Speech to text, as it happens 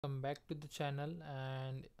Come back to the channel,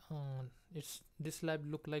 and it's this lab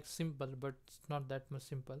look like simple, but it's not that much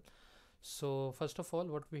simple. So first of all,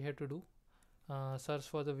 what we have to do, search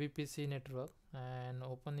for the VPC network and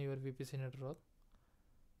open your VPC network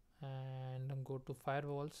and go to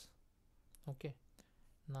firewalls. Okay,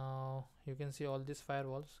 now you can see all these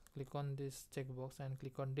firewalls. Click on this checkbox and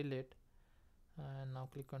click on delete, and now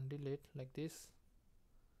click on delete like this,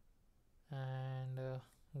 and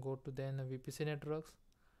go to then VPC networks,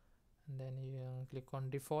 and then you click on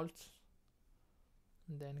defaults,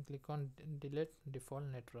 then click on delete default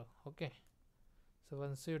network. Okay, so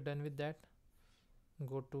once you're done with that,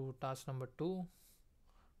 go to task number 2.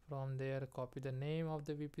 From there, copy the name of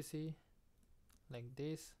the VPC like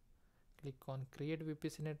this, click on create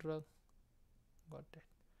VPC network. Got it.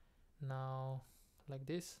 Now like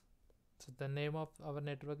this, so the name of our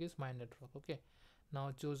network is my network. Okay,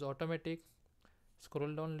 now choose automatic,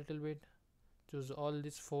 scroll down a little bit, choose all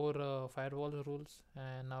these 4 firewall rules,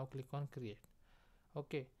 and now click on create.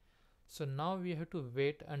 Okay, so now we have to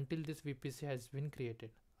wait until this VPC has been created,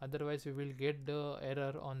 otherwise we will get the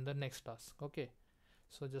error on the next task. Okay,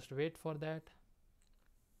 so just wait for that.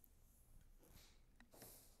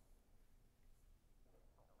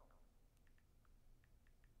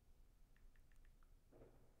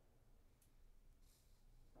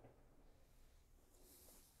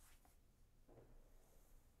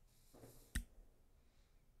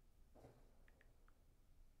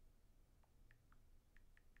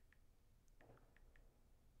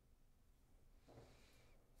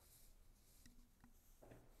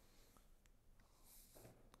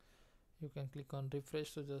 You can click on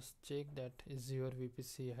refresh to just check that is your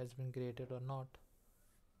VPC has been created or not.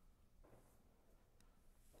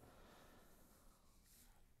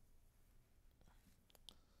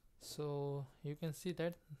 So you can see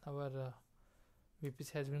that our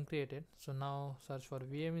VPC has been created. So now search for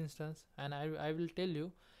VM instance, and I will tell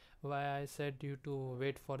you why I said you to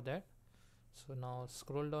wait for that. So now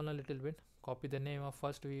scroll down a little bit, copy the name of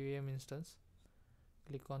first VM instance,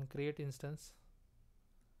 click on create instance,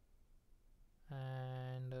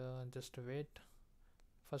 and just wait.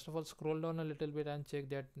 First of all, scroll down a little bit and check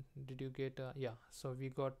that did you get yeah, so we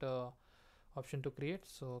got option to create.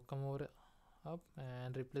 So come over up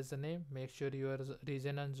and replace the name. Make sure your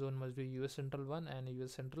region and zone must be US Central 1 and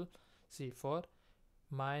US Central C for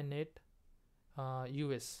my net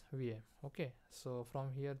US VM. Okay, so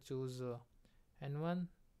from here choose N1,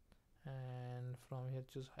 and from here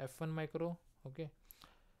choose F1 micro. Okay,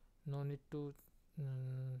 no need to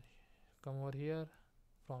come over here.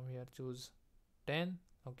 From here choose 10.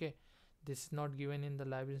 Okay, this is not given in the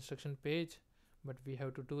lab instruction page, but we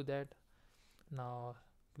have to do that. Now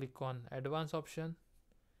click on advanced option,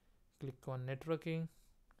 click on networking,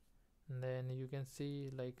 and then you can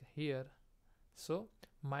see like here, so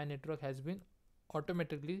my network has been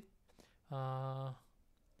automatically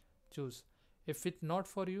choose. If it's not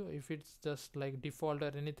for you, if it's just like default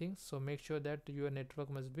or anything, so make sure that your network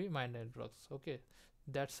must be my networks. Okay,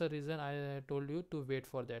 that's the reason I told you to wait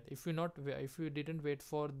for that. If you didn't wait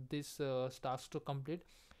for this task to complete,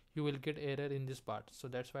 you will get error in this part. So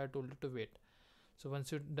that's why I told you to wait. So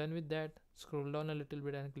once you're done with that, scroll down a little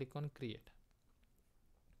bit and click on create.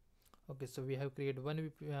 Okay, so we have created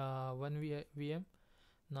one VM.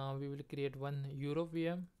 Now we will create one Europe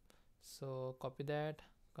VM. So copy that,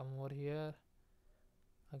 come over here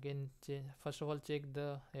again, change. First of all, check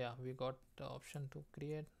the, yeah, we got the option to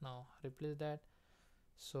create. Now replace that.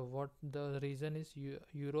 So what the reason is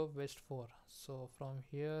Europe West 4. So from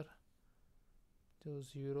here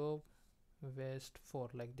choose Europe West 4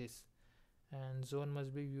 like this, and zone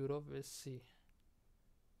must be Europe West C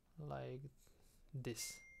like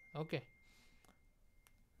this. Okay,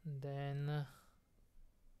 then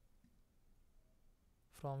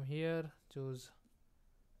from here choose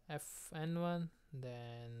FN1,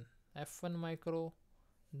 then F1 micro.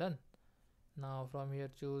 Done. Now from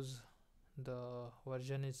here choose the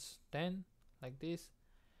version is 10 like this,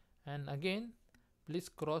 and again please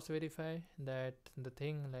cross verify that the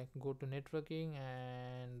thing, like go to networking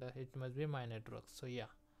and it must be my network. So yeah,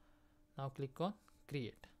 now click on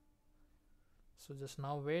create. So just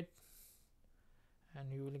now wait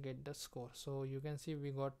and you will get the score. So you can see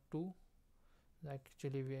we got 2.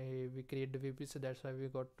 Actually we create the VPC, so that's why we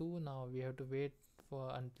got 2. Now we have to wait for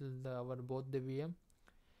until our both the VM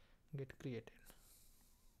get created.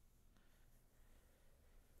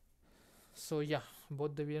 So yeah,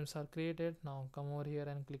 both the VMs are created. Now come over here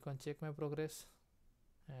and click on check my progress,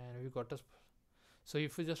 and we got us. So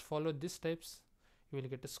if you just follow these steps, you will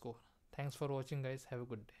get a score. Thanks for watching guys, have a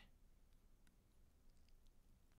good day.